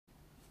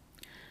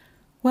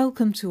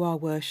Welcome to our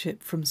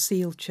worship from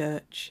Seal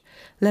Church,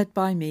 led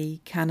by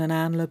me, Canon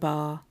Anne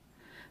Labar.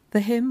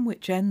 The hymn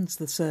which ends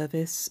the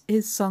service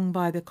is sung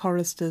by the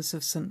choristers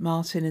of St.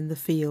 Martin in the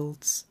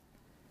Fields.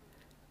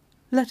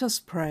 Let us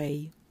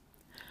pray.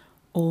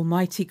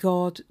 Almighty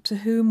God, to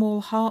whom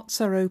all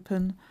hearts are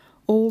open,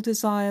 all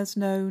desires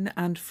known,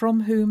 and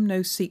from whom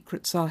no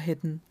secrets are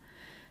hidden,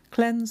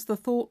 cleanse the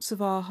thoughts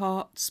of our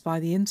hearts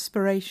by the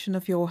inspiration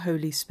of your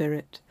Holy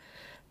Spirit,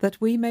 that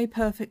we may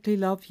perfectly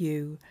love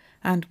you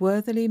and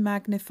worthily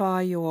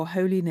magnify your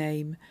holy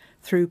name,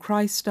 through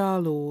Christ our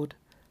Lord.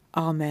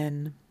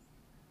 Amen.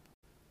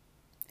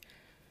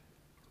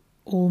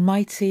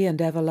 Almighty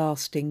and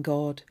everlasting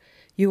God,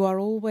 you are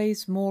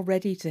always more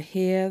ready to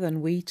hear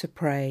than we to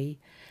pray,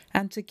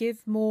 and to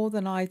give more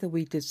than either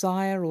we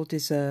desire or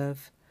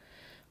deserve.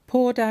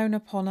 Pour down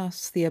upon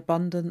us the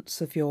abundance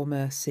of your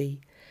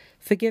mercy,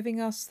 forgiving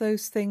us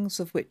those things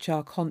of which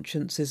our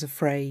conscience is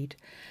afraid,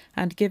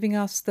 and giving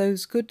us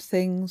those good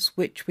things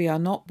which we are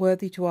not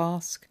worthy to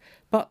ask,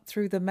 but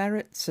through the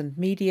merits and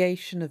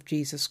mediation of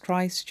Jesus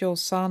Christ, your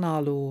Son,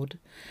 our Lord,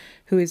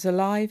 who is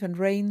alive and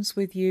reigns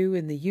with you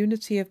in the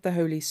unity of the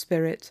Holy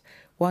Spirit,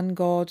 one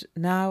God,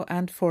 now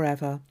and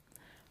forever.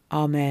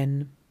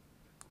 Amen.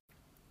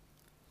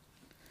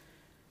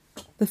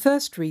 The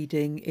first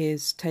reading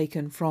is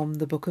taken from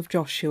the book of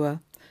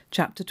Joshua,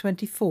 chapter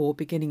 24,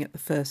 beginning at the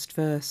first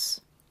verse.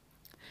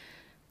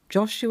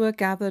 Joshua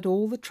gathered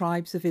all the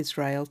tribes of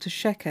Israel to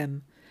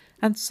Shechem,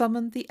 and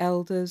summoned the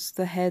elders,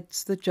 the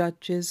heads, the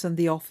judges, and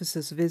the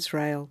officers of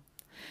Israel.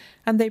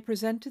 And they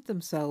presented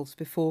themselves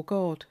before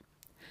God.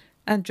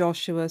 And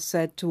Joshua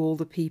said to all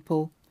the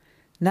people,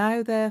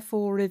 Now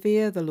therefore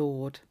revere the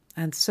Lord,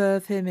 and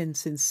serve him in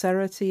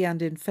sincerity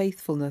and in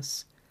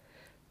faithfulness.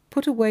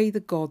 Put away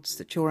the gods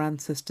that your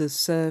ancestors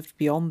served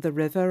beyond the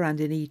river and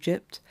in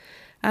Egypt,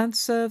 and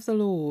serve the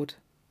Lord.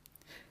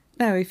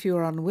 Now if you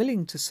are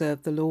unwilling to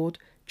serve the Lord,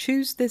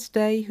 choose this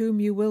day whom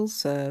you will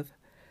serve,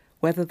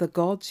 whether the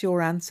gods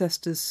your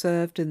ancestors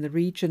served in the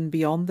region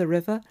beyond the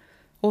river,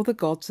 or the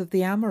gods of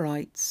the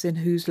Amorites, in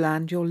whose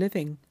land you're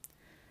living.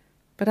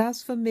 But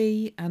as for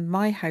me and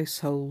my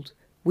household,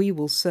 we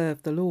will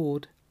serve the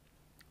Lord.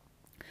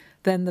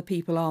 Then the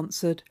people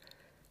answered,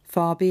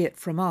 Far be it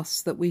from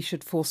us that we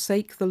should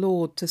forsake the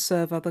Lord to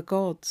serve other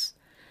gods.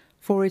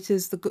 For it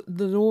is the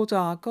Lord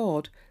our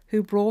God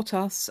who brought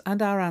us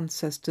and our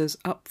ancestors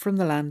up from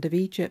the land of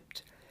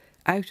Egypt,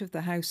 out of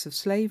the house of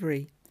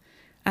slavery,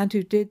 and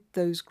who did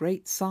those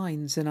great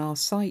signs in our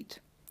sight.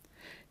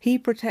 He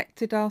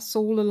protected us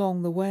all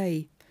along the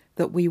way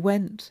that we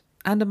went,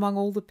 and among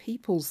all the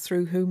peoples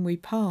through whom we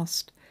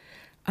passed.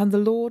 And the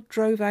Lord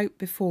drove out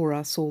before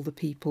us all the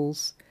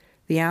peoples,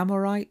 the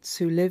Amorites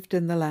who lived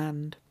in the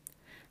land.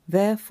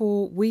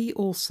 Therefore we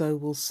also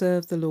will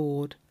serve the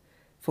Lord,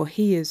 for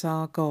he is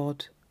our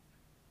God.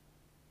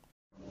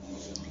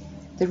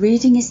 The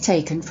reading is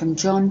taken from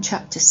John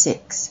chapter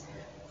 6,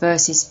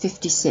 verses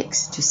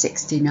 56 to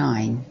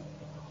 69.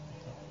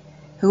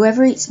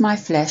 Whoever eats my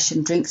flesh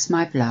and drinks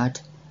my blood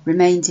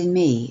remains in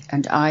me,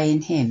 and I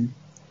in him.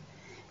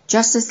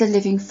 Just as the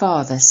living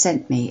Father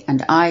sent me,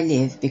 and I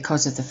live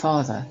because of the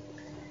Father,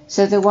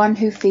 so the one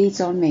who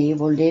feeds on me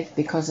will live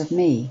because of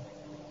me.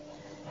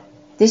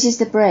 This is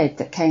the bread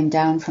that came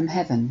down from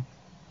heaven.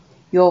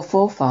 Your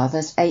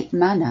forefathers ate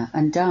manna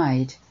and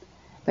died,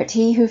 but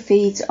he who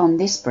feeds on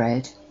this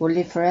bread will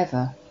live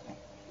forever.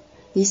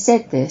 He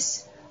said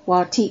this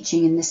while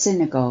teaching in the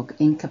synagogue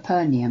in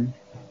Capernaum.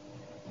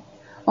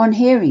 On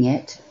hearing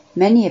it,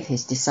 many of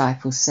his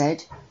disciples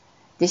said,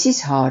 This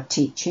is hard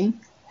teaching.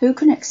 Who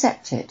can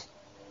accept it?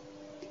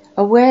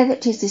 Aware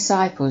that his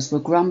disciples were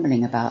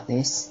grumbling about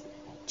this,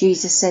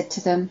 Jesus said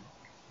to them,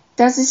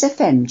 Does this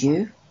offend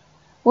you?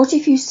 What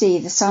if you see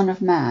the Son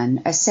of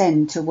Man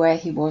ascend to where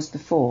he was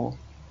before?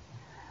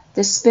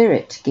 The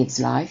Spirit gives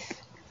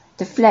life.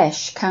 The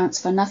flesh counts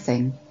for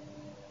nothing.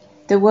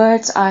 The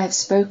words I have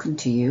spoken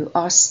to you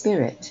are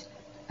spirit,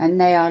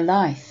 and they are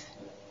life.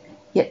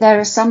 Yet there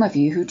are some of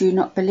you who do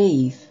not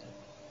believe.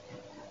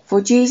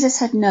 For Jesus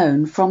had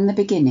known from the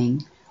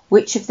beginning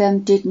which of them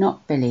did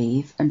not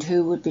believe and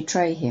who would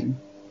betray him.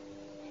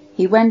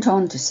 He went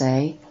on to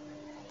say,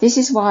 This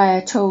is why I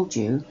told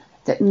you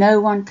that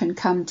no one can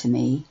come to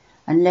me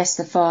unless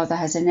the Father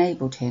has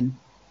enabled him.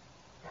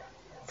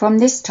 From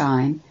this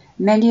time,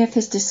 many of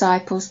his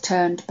disciples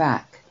turned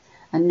back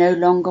and no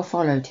longer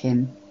followed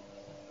him.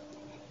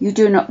 You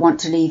do not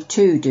want to leave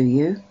too, do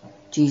you?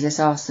 Jesus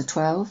asked the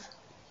 12.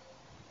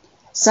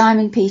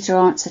 Simon Peter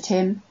answered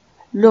him,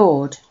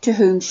 Lord, to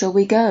whom shall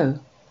we go?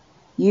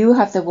 You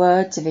have the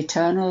words of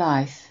eternal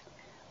life.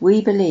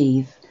 We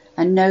believe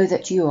and know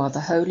that you are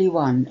the Holy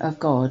One of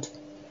God.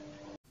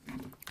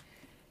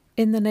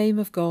 In the name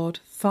of God,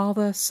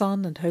 Father,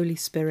 Son, and Holy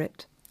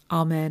Spirit.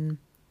 Amen.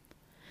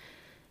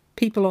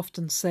 People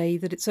often say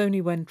that it's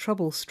only when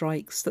trouble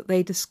strikes that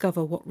they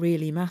discover what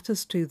really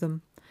matters to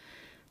them.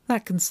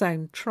 That can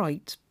sound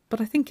trite,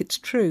 but I think it's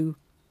true.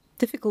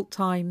 Difficult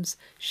times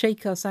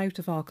shake us out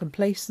of our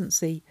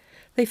complacency.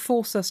 They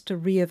force us to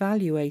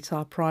re-evaluate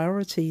our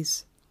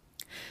priorities.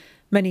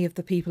 Many of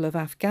the people of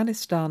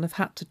Afghanistan have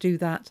had to do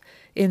that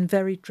in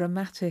very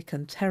dramatic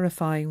and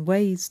terrifying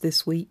ways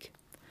this week.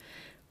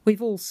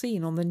 We've all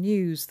seen on the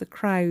news the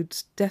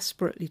crowds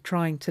desperately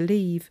trying to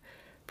leave,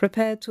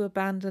 prepared to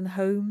abandon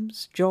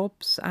homes,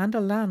 jobs, and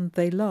a land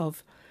they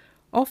love,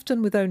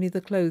 often with only the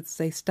clothes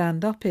they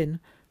stand up in,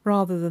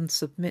 rather than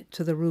submit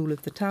to the rule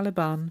of the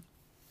Taliban.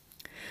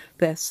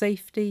 Their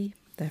safety,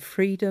 their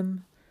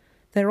freedom,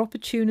 their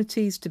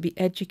opportunities to be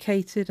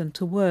educated and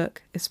to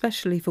work,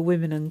 especially for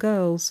women and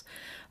girls,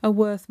 are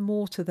worth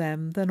more to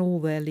them than all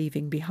they're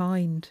leaving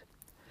behind.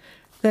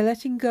 They're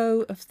letting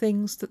go of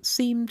things that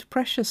seemed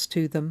precious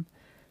to them,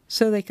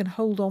 so they can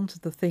hold on to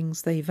the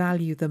things they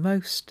value the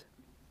most.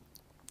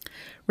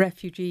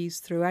 Refugees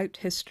throughout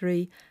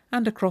history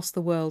and across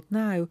the world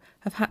now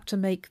have had to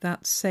make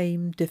that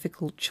same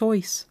difficult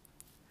choice.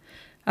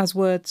 As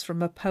words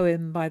from a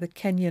poem by the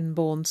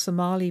Kenyan-born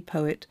Somali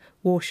poet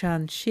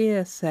Warshan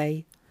Sher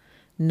say,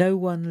 "No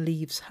one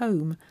leaves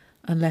home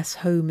unless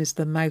home is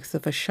the mouth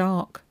of a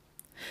shark.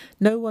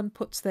 No one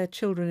puts their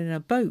children in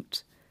a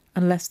boat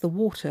unless the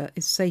water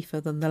is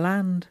safer than the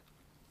land."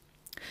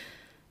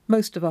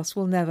 Most of us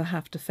will never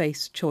have to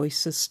face a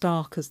choice as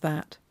stark as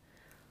that.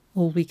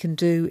 All we can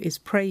do is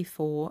pray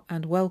for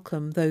and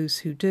welcome those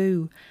who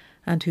do,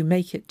 and who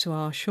make it to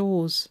our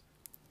shores.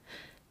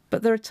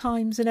 But there are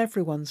times in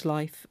everyone's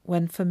life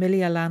when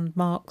familiar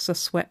landmarks are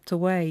swept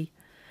away,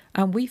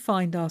 and we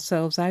find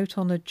ourselves out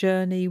on a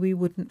journey we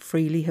wouldn't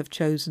freely have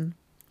chosen.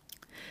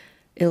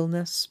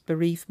 Illness,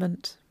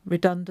 bereavement,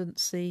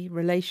 redundancy,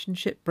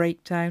 relationship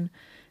breakdown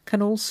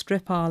can all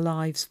strip our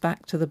lives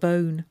back to the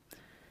bone,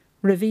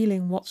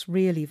 revealing what's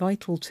really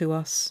vital to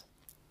us.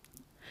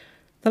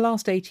 The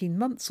last 18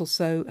 months or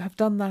so have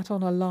done that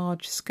on a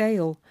large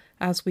scale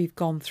as we've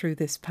gone through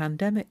this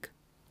pandemic.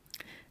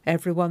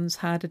 Everyone's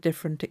had a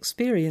different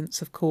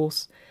experience, of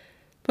course,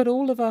 but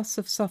all of us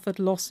have suffered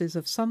losses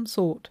of some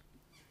sort,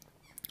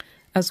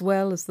 as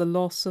well as the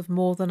loss of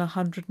more than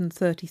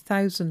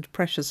 130,000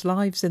 precious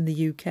lives in the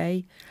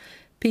UK.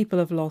 People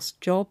have lost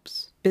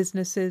jobs,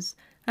 businesses,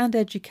 and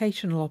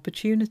educational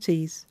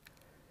opportunities.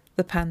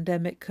 The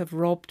pandemic have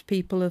robbed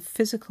people of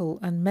physical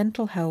and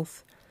mental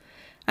health,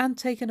 and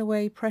taken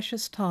away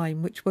precious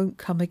time which won't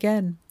come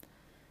again.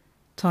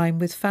 Time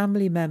with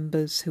family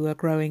members who are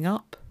growing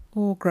up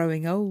or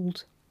growing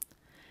old.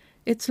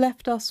 It's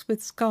left us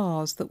with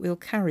scars that we'll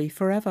carry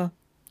forever.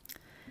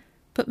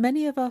 But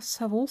many of us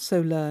have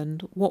also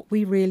learned what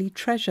we really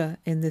treasure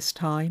in this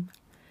time,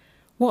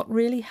 what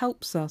really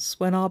helps us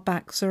when our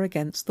backs are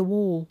against the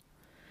wall,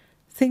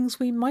 things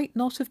we might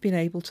not have been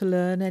able to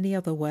learn any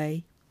other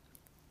way.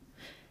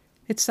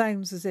 It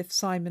sounds as if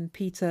Simon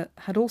Peter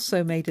had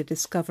also made a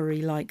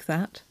discovery like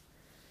that.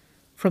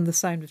 From the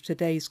sound of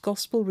today's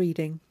Gospel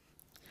reading,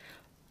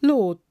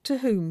 "Lord, to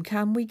whom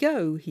can we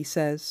go?" he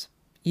says.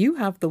 "You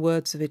have the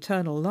words of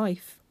eternal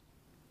life."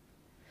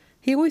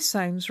 He always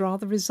sounds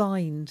rather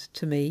resigned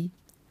to me.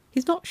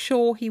 He's not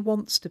sure he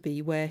wants to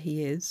be where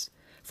he is.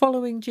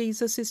 Following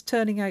Jesus is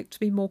turning out to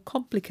be more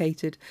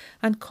complicated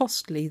and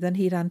costly than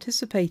he'd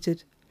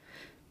anticipated.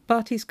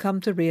 But he's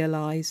come to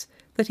realise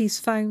that he's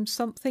found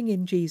something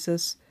in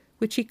Jesus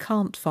which he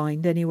can't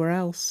find anywhere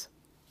else.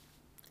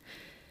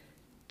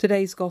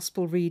 Today's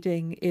Gospel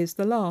reading is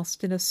the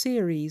last in a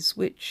series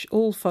which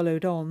all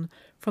followed on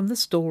from the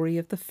story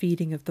of the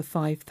feeding of the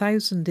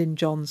 5,000 in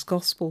John's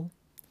Gospel.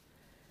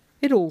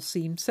 It all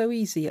seemed so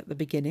easy at the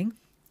beginning.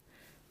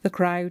 The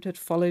crowd had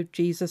followed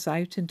Jesus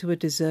out into a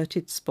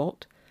deserted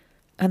spot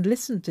and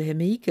listened to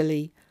him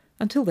eagerly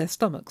until their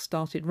stomachs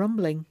started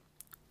rumbling.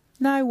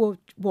 Now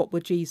what were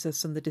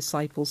Jesus and the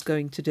disciples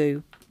going to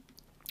do?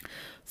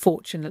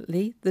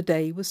 Fortunately, the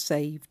day was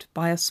saved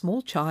by a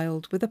small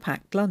child with a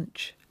packed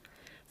lunch,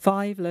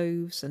 5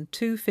 loaves and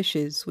 2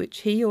 fishes which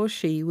he or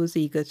she was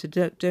eager to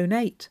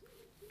donate.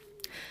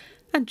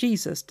 And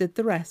Jesus did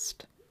the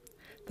rest.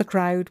 The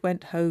crowd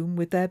went home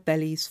with their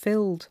bellies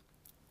filled.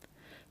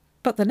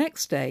 But the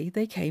next day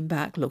they came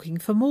back looking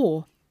for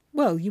more.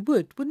 Well, you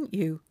would, wouldn't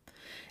you?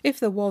 If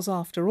there was,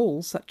 after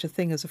all, such a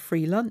thing as a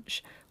free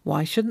lunch,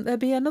 why shouldn't there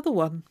be another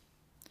one?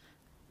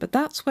 But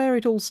that's where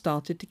it all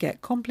started to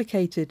get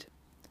complicated.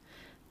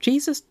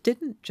 Jesus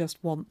didn't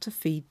just want to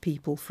feed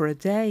people for a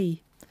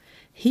day.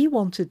 He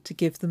wanted to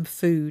give them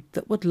food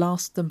that would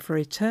last them for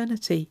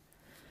eternity.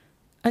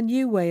 A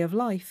new way of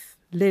life,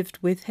 lived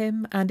with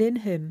him and in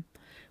him,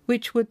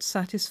 which would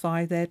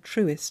satisfy their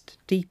truest,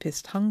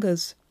 deepest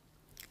hungers.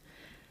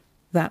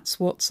 That's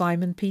what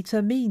Simon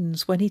Peter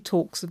means when he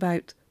talks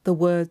about the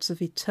words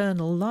of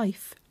eternal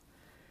life.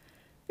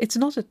 It's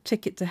not a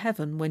ticket to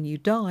heaven when you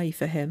die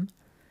for him.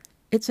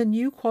 It's a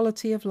new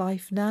quality of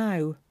life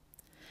now.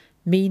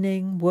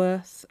 Meaning,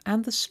 worth,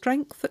 and the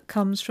strength that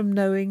comes from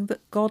knowing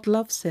that God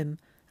loves him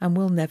and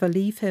will never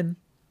leave him.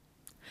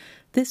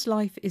 This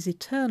life is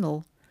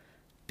eternal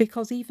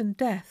because even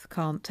death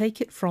can't take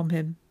it from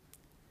him.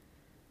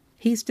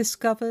 He's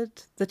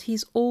discovered that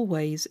he's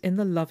always in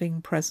the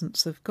loving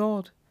presence of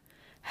God,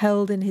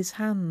 held in his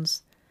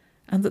hands,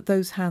 and that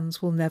those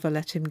hands will never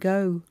let him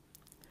go.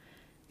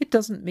 It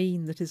doesn't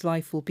mean that his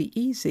life will be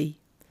easy.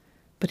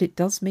 but it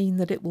does mean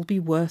that it will be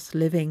worth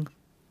living.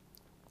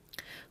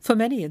 For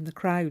many in the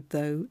crowd,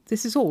 though,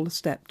 this is all a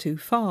step too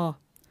far.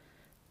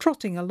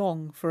 Trotting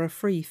along for a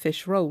free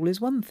fish roll is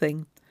one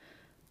thing.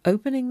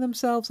 Opening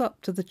themselves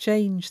up to the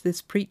change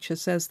this preacher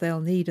says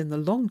they'll need in the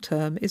long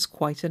term is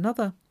quite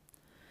another.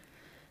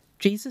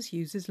 Jesus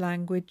uses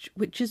language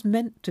which is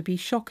meant to be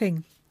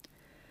shocking.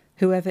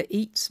 "Whoever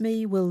eats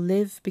me will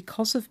live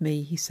because of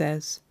me," he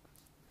says.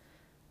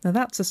 Now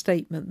that's a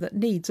statement that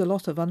needs a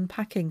lot of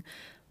unpacking,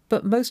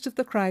 but most of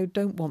the crowd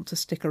don't want to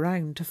stick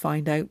around to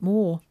find out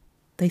more.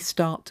 They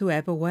start to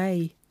ebb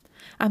away.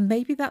 And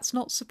maybe that's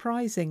not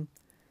surprising.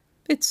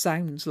 It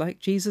sounds like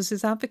Jesus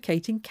is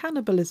advocating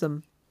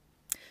cannibalism.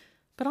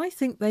 But I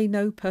think they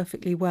know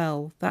perfectly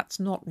well that's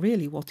not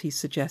really what he's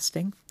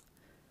suggesting.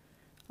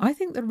 I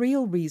think the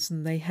real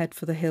reason they head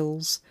for the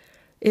hills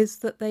is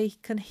that they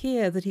can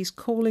hear that he's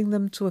calling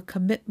them to a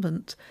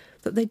commitment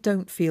that they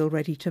don't feel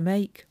ready to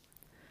make.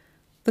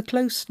 The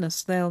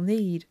closeness they'll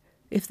need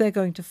if they're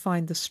going to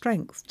find the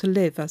strength to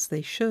live as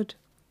they should.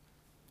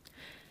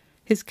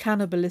 His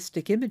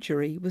cannibalistic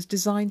imagery was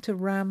designed to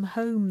ram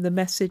home the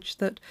message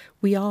that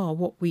we are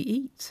what we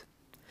eat.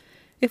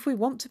 If we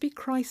want to be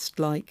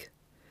Christ-like,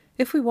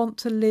 if we want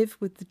to live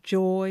with the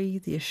joy,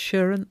 the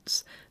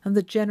assurance, and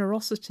the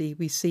generosity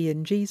we see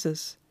in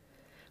Jesus,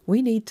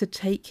 we need to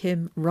take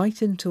him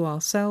right into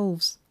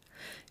ourselves.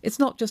 It's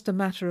not just a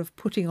matter of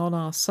putting on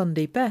our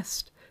Sunday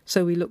best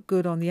so we look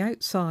good on the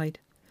outside.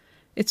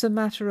 It's a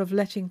matter of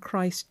letting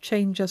Christ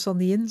change us on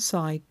the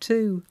inside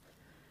too.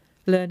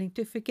 Learning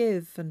to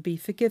forgive and be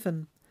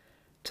forgiven,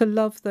 to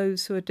love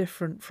those who are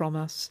different from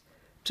us,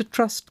 to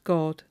trust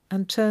God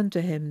and turn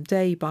to him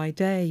day by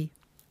day.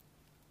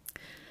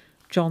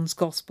 John's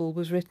Gospel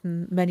was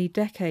written many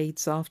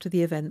decades after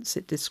the events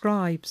it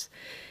describes.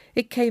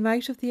 It came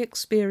out of the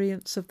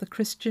experience of the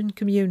Christian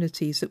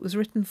communities it was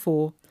written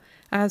for,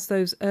 as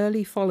those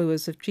early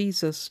followers of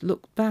Jesus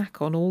looked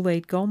back on all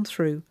they'd gone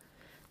through,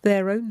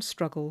 their own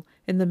struggle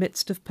in the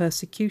midst of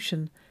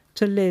persecution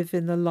to live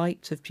in the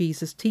light of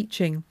Jesus'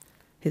 teaching,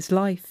 his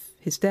life,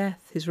 his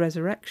death, his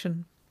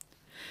resurrection.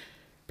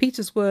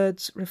 Peter's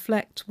words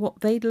reflect what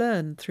they'd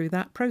learned through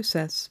that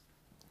process.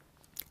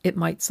 It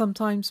might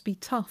sometimes be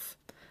tough,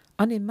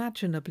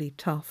 unimaginably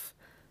tough,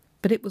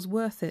 but it was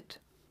worth it.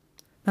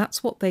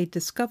 That's what they'd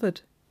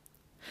discovered.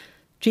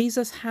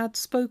 Jesus had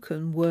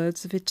spoken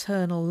words of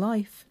eternal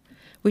life,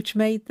 which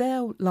made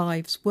their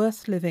lives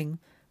worth living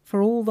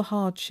for all the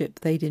hardship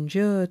they'd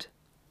endured.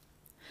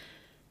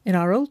 In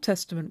our Old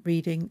Testament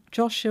reading,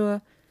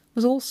 Joshua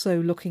was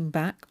also looking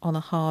back on a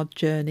hard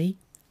journey.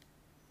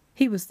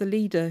 He was the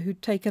leader who'd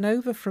taken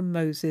over from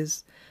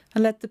Moses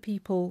and led the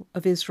people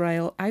of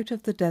Israel out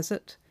of the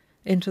desert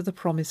into the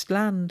promised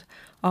land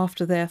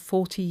after their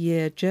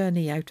 40-year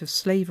journey out of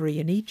slavery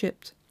in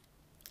Egypt.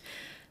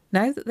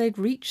 Now that they'd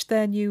reached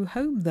their new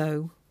home,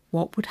 though,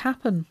 what would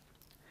happen?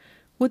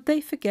 Would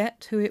they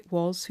forget who it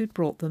was who'd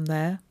brought them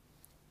there?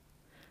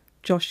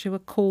 Joshua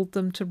called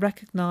them to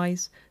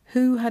recognise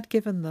who had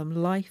given them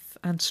life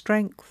and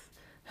strength,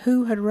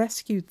 who had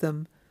rescued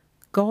them,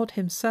 God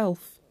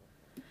himself,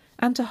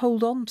 and to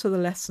hold on to the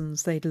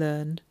lessons they'd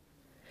learned,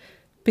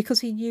 because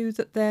he knew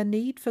that their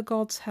need for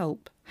God's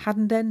help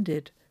hadn't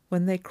ended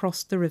when they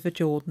crossed the River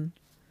Jordan.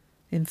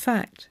 In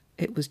fact,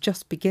 it was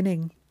just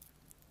beginning.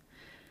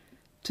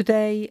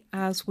 Today,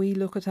 as we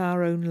look at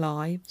our own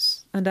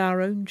lives and our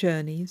own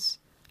journeys,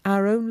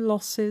 our own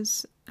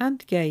losses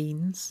and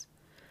gains,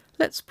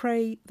 let's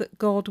pray that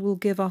God will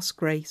give us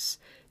grace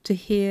to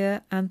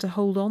hear and to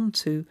hold on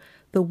to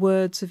the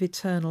words of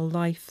eternal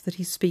life that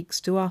he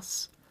speaks to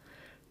us,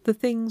 the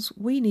things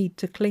we need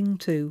to cling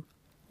to,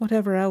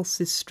 whatever else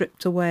is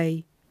stripped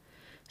away,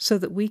 so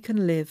that we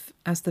can live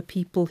as the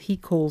people he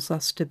calls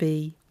us to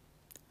be.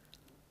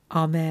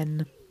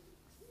 Amen.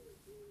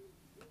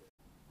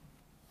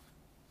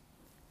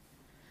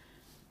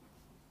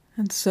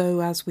 And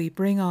so as we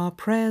bring our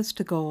prayers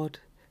to God,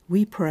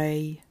 we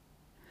pray,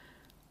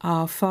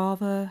 Our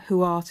Father,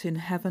 who art in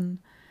heaven,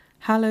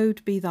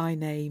 hallowed be thy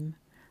name.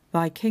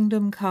 Thy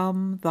kingdom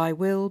come, thy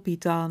will be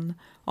done,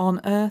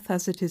 on earth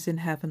as it is in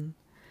heaven.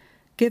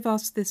 Give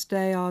us this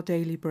day our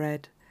daily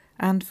bread,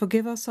 and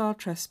forgive us our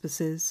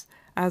trespasses,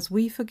 as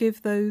we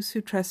forgive those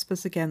who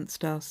trespass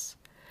against us.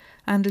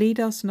 And lead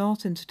us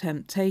not into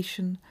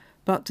temptation,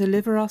 but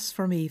deliver us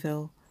from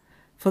evil.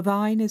 For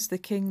thine is the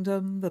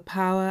kingdom, the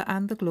power,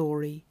 and the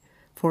glory,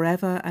 for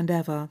ever and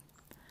ever.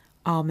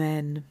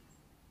 Amen.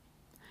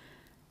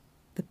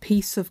 The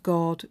peace of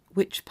God,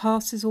 which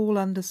passes all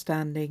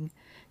understanding,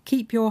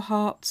 keep your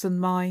hearts and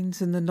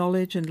minds in the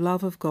knowledge and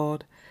love of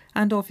God,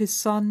 and of his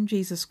Son,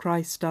 Jesus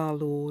Christ our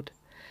Lord.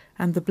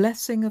 And the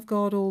blessing of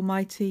God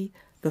Almighty,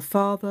 the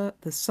Father,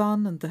 the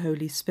Son, and the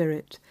Holy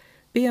Spirit,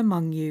 be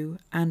among you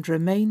and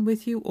remain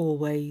with you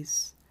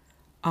always.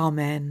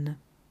 Amen.